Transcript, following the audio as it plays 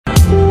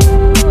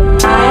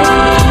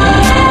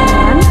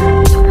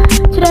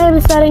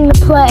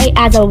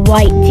as a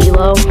white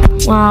Dilo.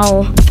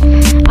 Well,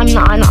 I'm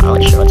not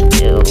really sure what to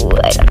do.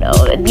 I don't know.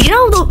 You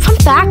know, the fun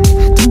fact,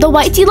 the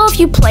white Dilo, if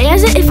you play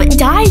as it, if it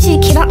dies, you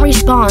cannot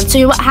respawn.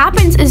 So what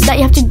happens is that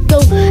you have to go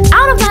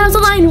out of Dinos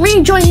Online,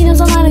 rejoin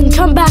Dinos Online, and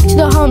come back to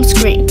the home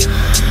screen.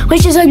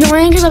 Which is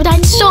annoying because I've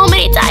died so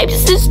many times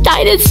as this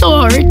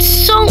dinosaur. It's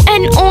so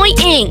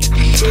annoying.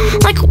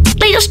 Like,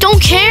 they just don't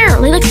care.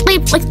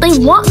 They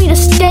want me to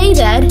stay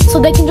dead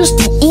so they can just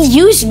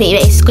use me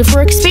basically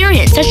for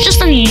experience. That's just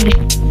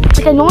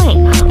like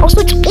annoying.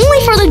 Also, it's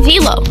only for the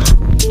Dilo.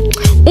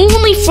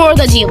 Only for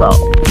the Dilo.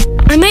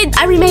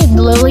 I remade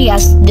Lily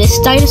as this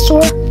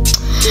dinosaur.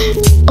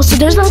 Also,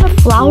 there's another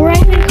flower I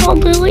think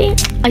called Lily.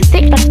 I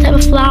think that's the type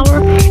of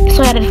flower.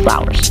 So I added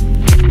flowers.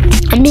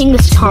 I'm being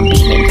this compy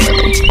named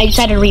Lily. I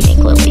decided to remake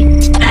Lily.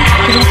 Because I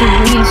have to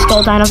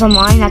reinstall Dinos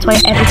Online. That's why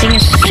everything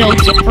is so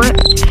different.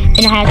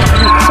 And I had to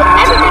so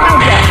everything I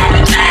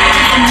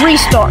did,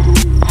 restart.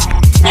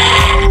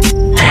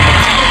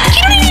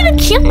 You don't even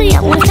kill me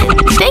at once.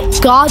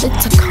 Thank God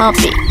it's a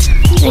copy.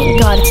 Thank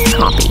God it's the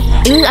copy.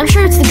 I'm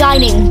sure it's the guy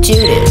named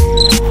Doodoo.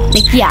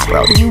 Like, yeah,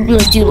 bro, you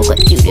really do look like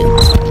Doodoo.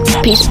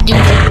 Piece of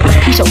doo-doo.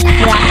 Piece of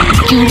crap.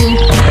 Doodoo.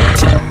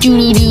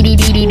 Doodoo doo doo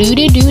doo doo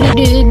doo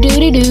doo doo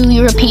doo doo.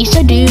 You're a piece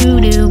of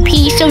doo-doo.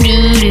 Piece of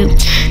doo-doo.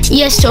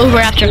 Yes, over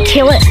after.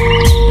 Kill it.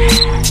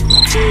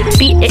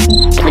 Beat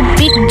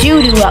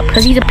Doodoo up,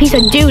 because he's a piece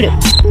of doo-doo.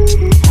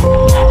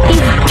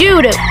 He's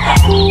doo-doo.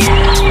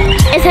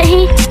 Isn't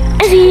he?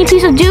 Isn't he a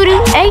piece of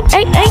doo-doo? Hey.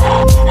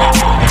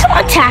 Don't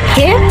attack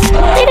him.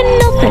 They did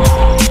nothing.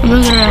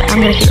 I'm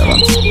gonna heal them.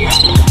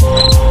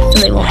 So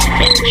they won't take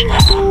damage.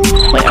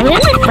 Wait, are they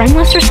on my friend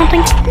list or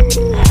something?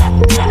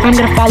 I'm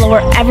gonna follow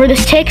wherever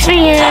this takes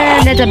me,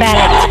 and that's a bad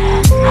idea.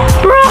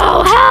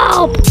 Bro,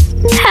 help!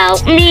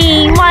 Help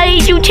me! Why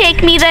did you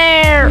take me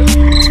there?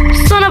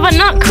 Son of a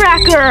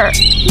nutcracker!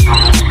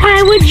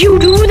 Why would you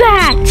do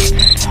that?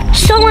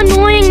 So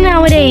annoying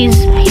nowadays.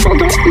 People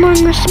don't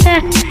learn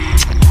respect.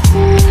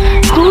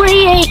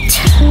 Great!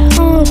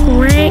 Oh,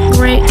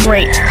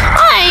 great.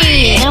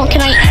 Hi! Now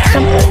can I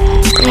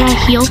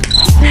heal?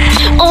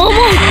 Oh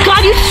my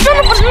God, you son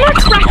of a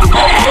nutcracker!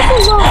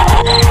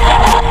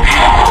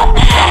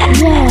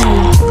 Yay.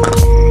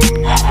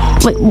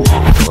 Wait, what?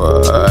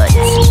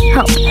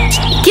 Help.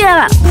 Get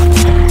up!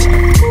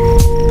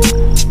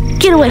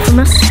 Get away from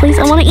us, please.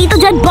 I want to eat the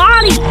dead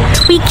body!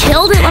 We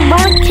killed it,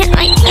 Lamar. Can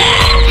I?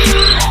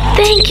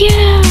 Thank you!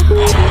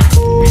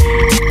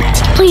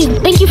 Please,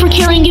 thank you for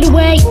carrying it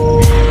away.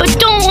 But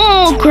don't,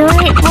 oh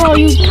great, bro,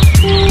 you,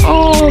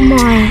 oh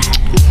my.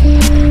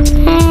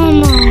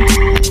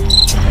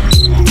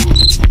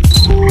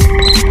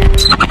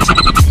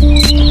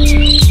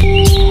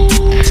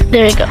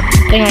 There you go,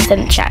 thing I said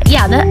in chat.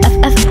 Yeah, the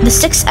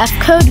 6F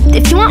code,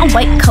 if you want a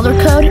white color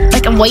code,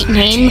 like a white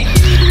name,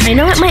 I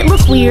know it might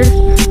look weird,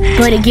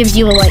 but it gives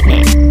you a white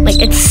name. Like,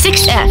 it's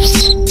 6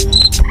 Fs.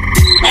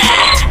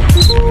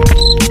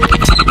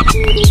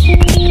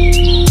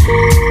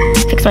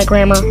 Fix my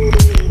grammar.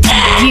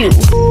 You.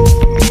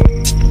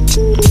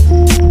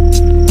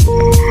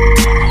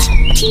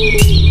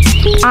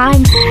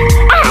 I'm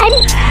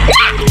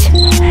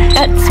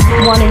that's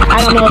one, and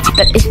I don't know if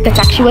that's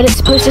actually what it's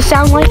supposed to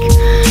sound like.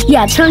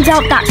 Yeah, it turns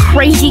out that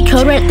crazy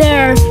code right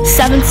there,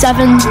 7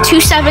 7 2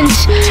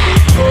 7s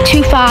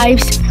 2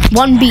 5s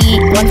 1 B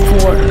 1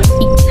 4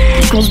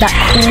 equals that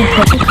cool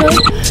purple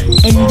code,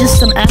 and just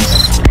some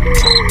Fs.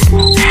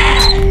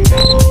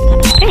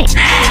 Thanks.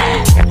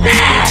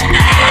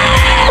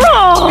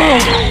 Bro!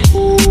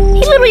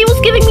 He literally was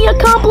giving me a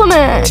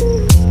compliment.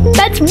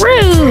 That's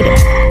rude.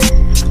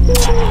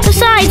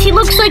 Besides, he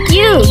looks like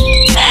you.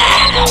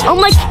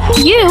 Unlike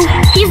you,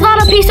 he's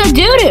not a piece of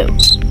doo-doo.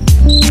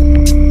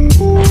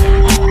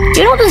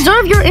 You don't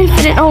deserve your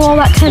infinite, all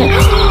that kind of...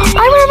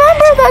 I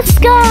remember this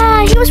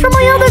guy. He was from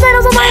my other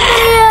Dinos Online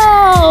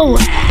video.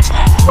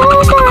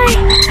 Oh my...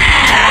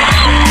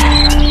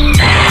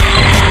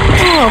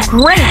 Oh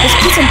great, this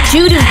piece of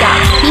doo-doo guy.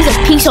 He's a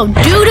piece of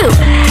doo-doo.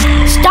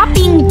 Stop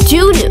being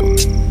doo-doo.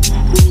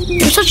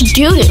 You're such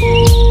doo-doo.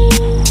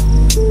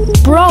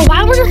 Bro,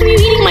 why were you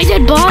eating my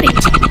dead body?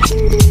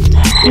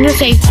 I'm gonna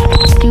say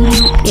doo-doo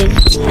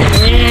is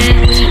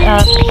really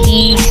a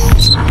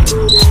piece.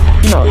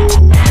 No.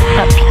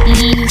 A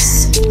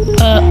piece.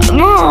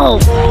 No!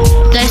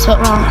 Did I spell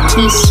it wrong?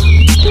 Piece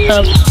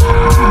of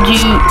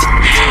doo-doo.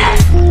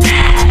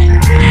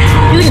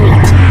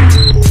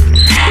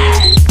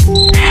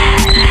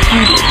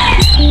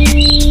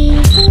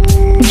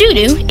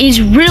 Doo-doo is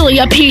really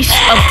a piece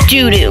of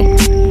doo-doo.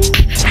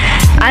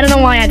 I don't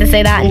know why I had to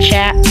say that in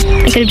chat.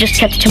 I could have just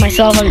kept it to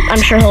myself.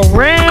 I'm sure he'll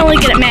really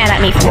get mad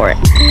at me for it.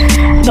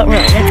 But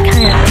really, that's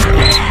kind of...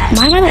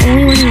 Why am I the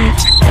only one who...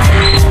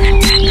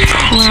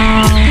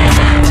 Wow.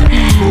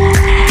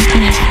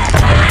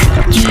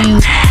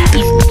 Do.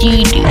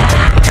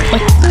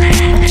 What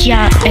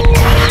ya expect?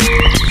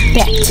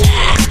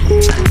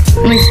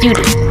 Let's do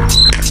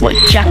this. What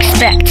ya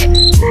expect?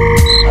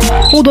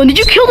 Hold on, did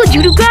you kill the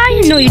doo-doo guy?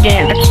 No, you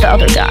didn't. That's the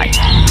other guy.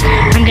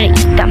 I'm gonna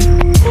eat them.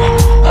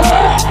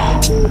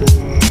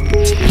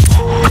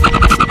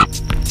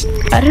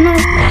 I don't know.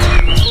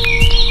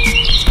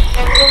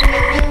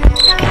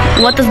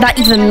 What does that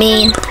even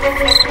mean?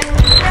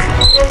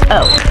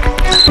 Oh.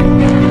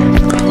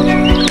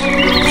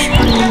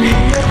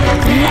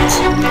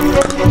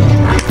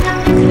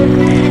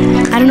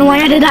 I don't know why I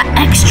added that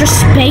extra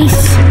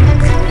space.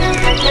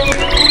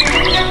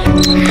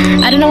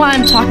 I don't know why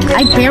I'm talking.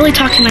 I barely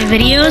talk in my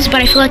videos,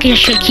 but I feel like I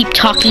should keep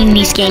talking in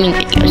these gaming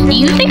videos. Do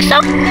you think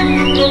so?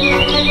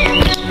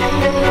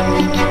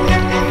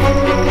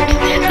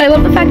 I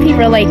love the fact he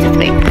relates with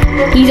me.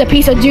 He's a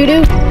piece of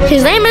doo-doo.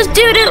 His name is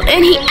Doo-doo,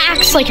 and he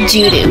acts like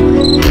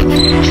doo-doo.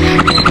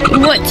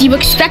 What do you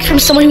expect from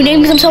someone who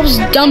names themselves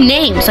dumb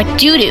names like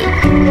doo-doo?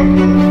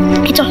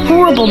 It's a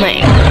horrible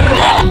name.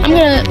 I'm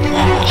gonna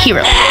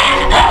Hero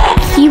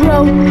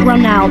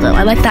Ronaldo.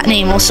 I like that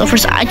name also. I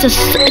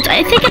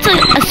think it's a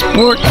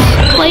sports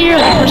player,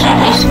 like a person who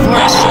plays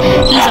sports.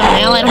 He's a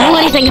male. I don't know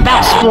anything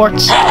about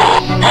sports.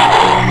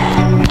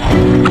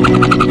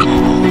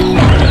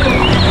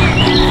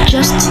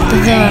 Just the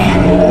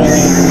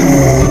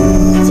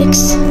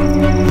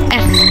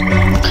 6F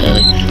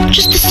code.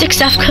 Just the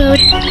 6F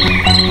code.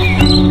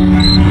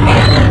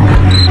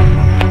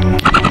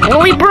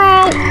 Oi,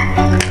 bro!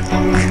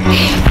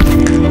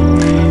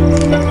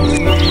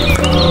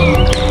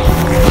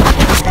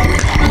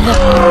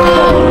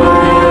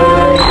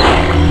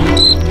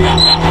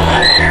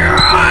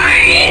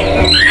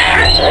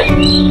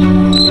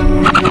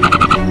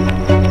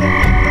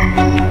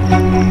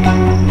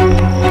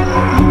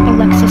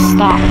 Alexa,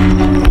 stop.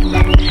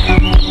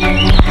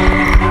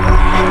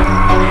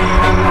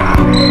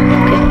 Okay,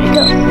 there you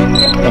go.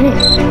 Tell my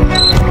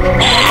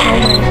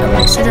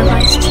Alexa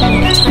device to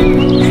make a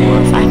timer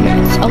for 5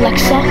 minutes.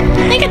 Alexa,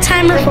 make a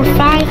timer for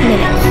 5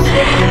 minutes.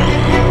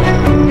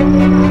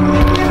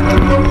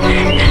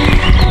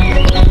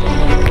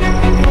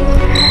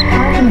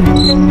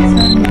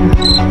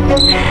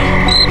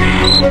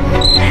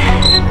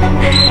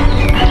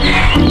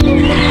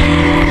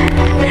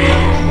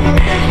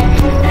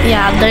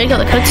 Yeah, there you go.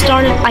 The code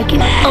started.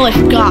 Oh, I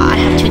forgot. I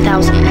have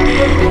 2,000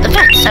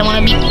 defense. I want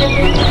to be.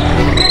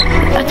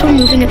 That's all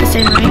moving at the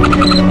same rate.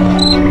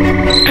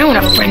 I want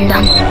to friend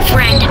them.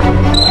 Friend.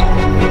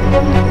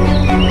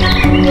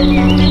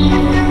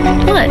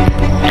 What?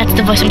 That's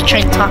the voice I'm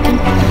trying to talk in.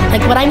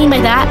 Like what I mean by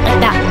that, like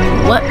that.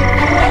 What?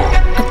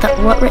 Like that.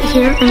 What right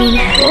here? I mean,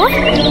 what?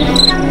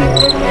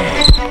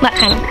 That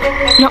kind of.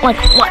 Not like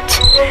what?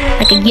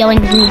 Like a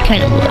yelling rude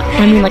kind of.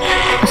 I mean like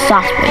a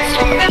soft voice.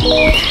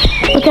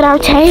 Look at our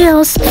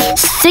tails.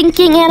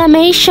 Sinking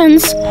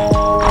animations.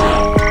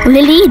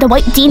 Lily, the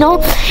white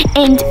Dino,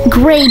 and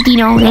gray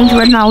Dino named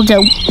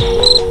Ronaldo.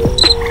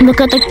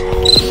 Look at the...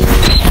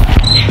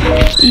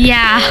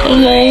 Yeah,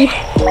 lol.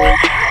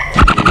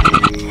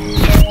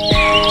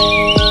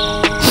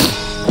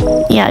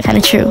 Yeah, kind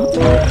of true.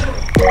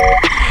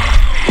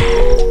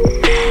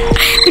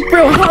 Like,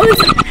 bro, how is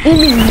it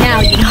only now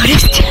you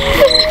noticed?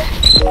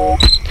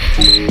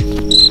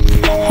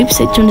 Oops,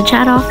 I turned the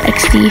chat off.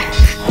 XD.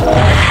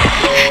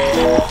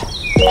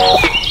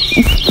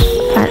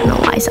 I don't know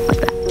why I sound like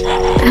that.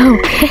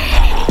 Okay.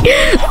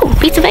 Oh,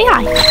 piece of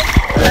AI.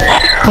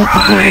 Well,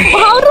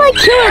 how did I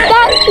kill it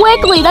that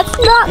quickly? That's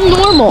not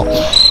normal.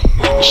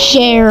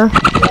 Share.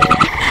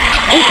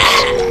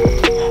 Oops.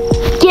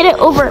 Get it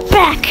over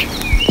back.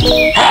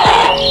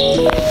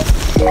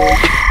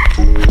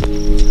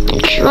 I'm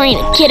trying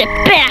to get it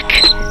back.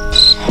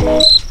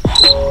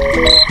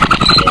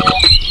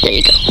 There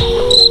you go.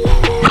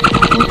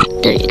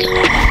 There you go.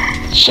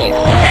 Share.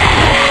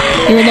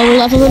 You're lower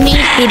level than me,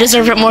 you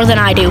deserve it more than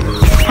I do.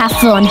 Have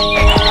fun.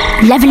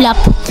 Level up.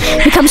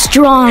 Become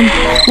strong.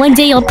 One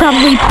day you'll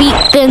probably beat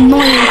the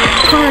annoying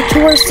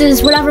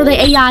horses, whatever the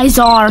AIs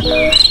are.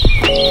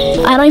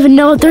 I don't even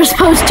know what they're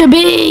supposed to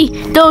be.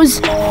 Those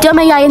dumb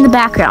AI in the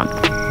background.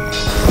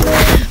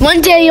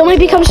 One day you might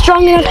become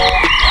strong enough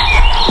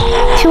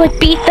to like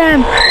beat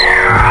them.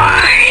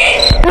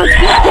 Let's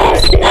beat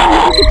this thing.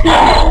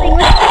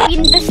 Let's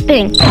beat this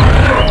thing.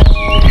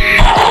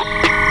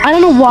 I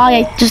don't know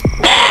why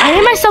I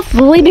named myself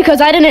Lily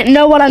because I didn't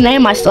know what I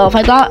named myself.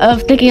 I thought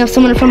of thinking of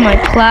someone from my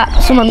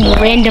class, some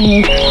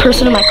random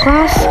person in my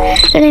class.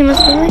 Their name was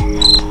Lily.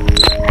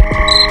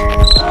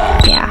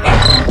 Yeah.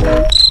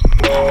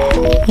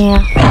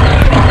 Yeah.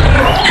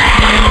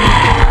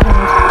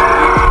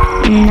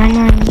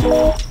 99.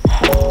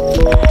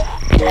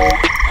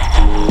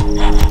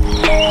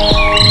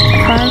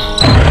 5.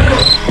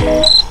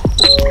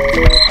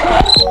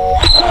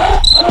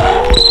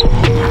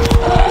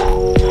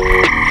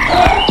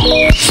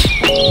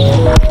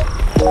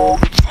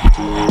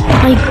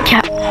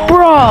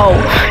 Bro,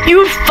 you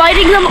were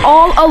fighting them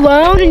all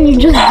alone and you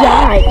just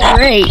died.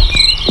 Great.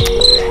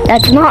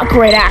 That's not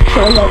great,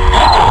 actually.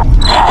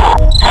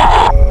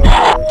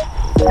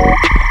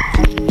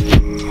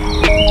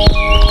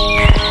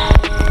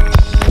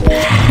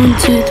 1,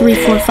 2, 3,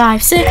 4,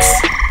 5,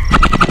 6.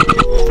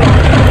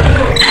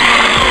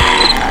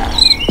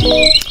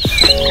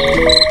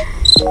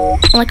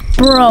 Like,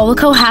 bro, look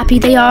how happy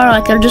they are.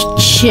 Like, they're just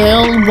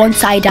chill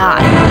once I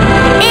die.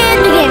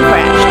 And the game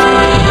crashed.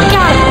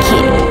 Gotta be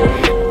kidding.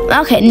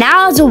 Okay,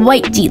 now it's a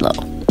white Dilo.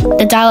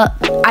 The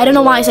I don't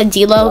know why I said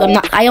Dilo.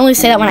 I only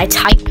say that when I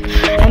type.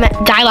 I meant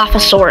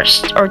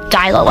Dilophosaurus or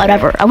Dilo,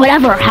 whatever.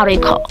 How do you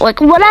call it?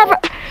 Like, whatever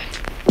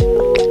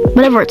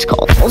it's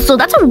called. Also,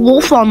 that's a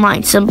wolf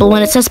online symbol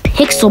when it says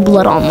Pixel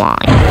Blood online.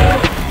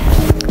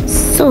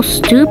 So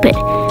stupid.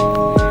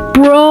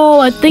 Bro,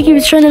 I think he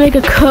was trying to make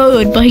a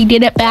code, but he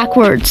did it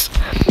backwards.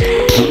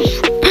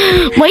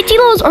 White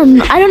Dinos are,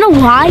 I don't know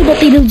why, but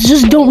they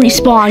just don't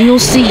respawn. You'll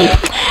see.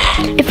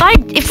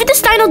 If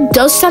this dino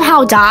does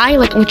somehow die,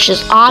 like, which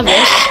is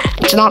obvious,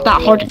 it's not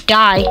that hard to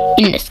die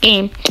in this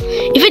game.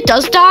 If it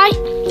does die,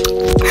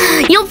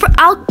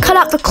 I'll cut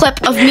out the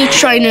clip of me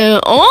trying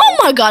to, oh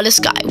my god, this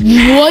guy.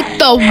 What?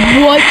 Kill him.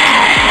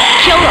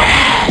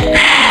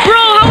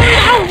 Bro,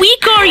 how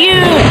weak are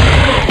you?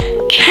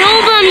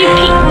 Kill them, you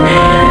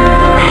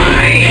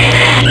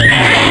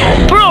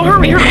Bro,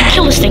 hurry,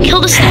 kill this thing.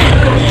 Bro!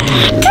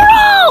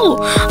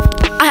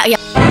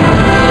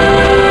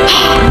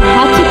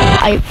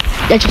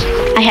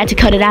 I had to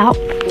cut it out.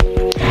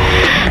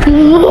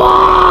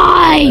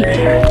 Why?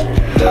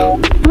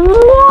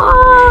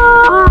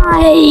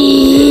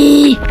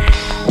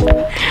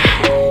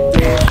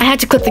 I had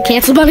to click the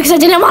cancel button because I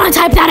didn't want to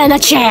type that in the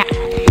chat.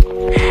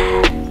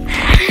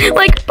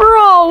 Like,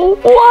 bro,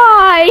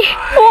 why?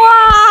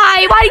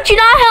 Why did you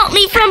not help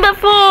me from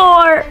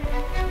before?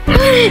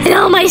 And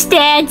all my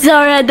stats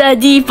are at the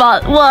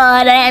default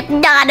one. I'm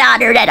not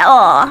honored at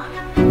all.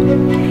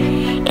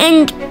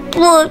 And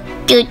well,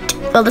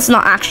 that's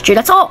not actually true.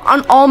 That's all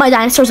on all my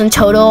dinosaurs in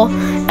total.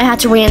 I had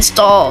to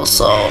reinstall.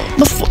 So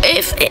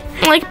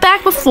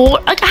back before,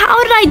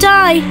 how did I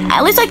die?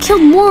 At least I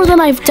killed more than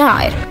I've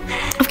died.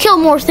 I've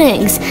killed more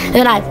things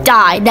than I've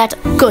died. That's a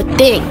good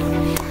thing.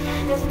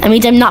 That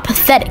means I'm not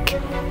pathetic,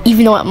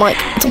 even though I'm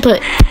bro.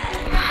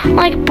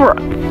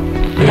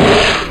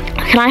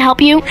 Can I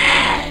help you?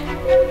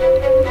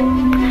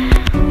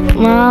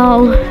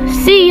 Well,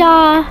 see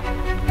ya.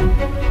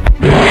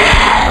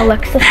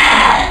 Alexa. I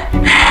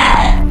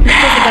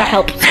gotta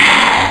help.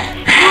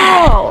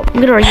 Oh,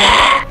 I'm gonna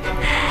yell.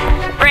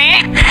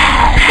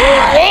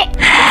 It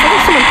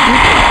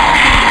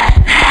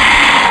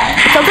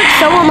sounds like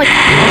someone like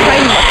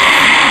trying to.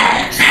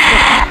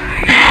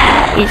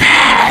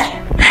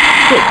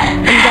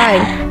 I'm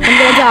dying. I'm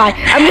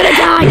gonna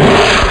die.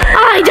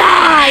 I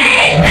died.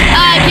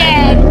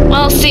 Again.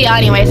 Well, see ya.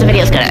 Anyways, the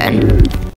video's gonna end.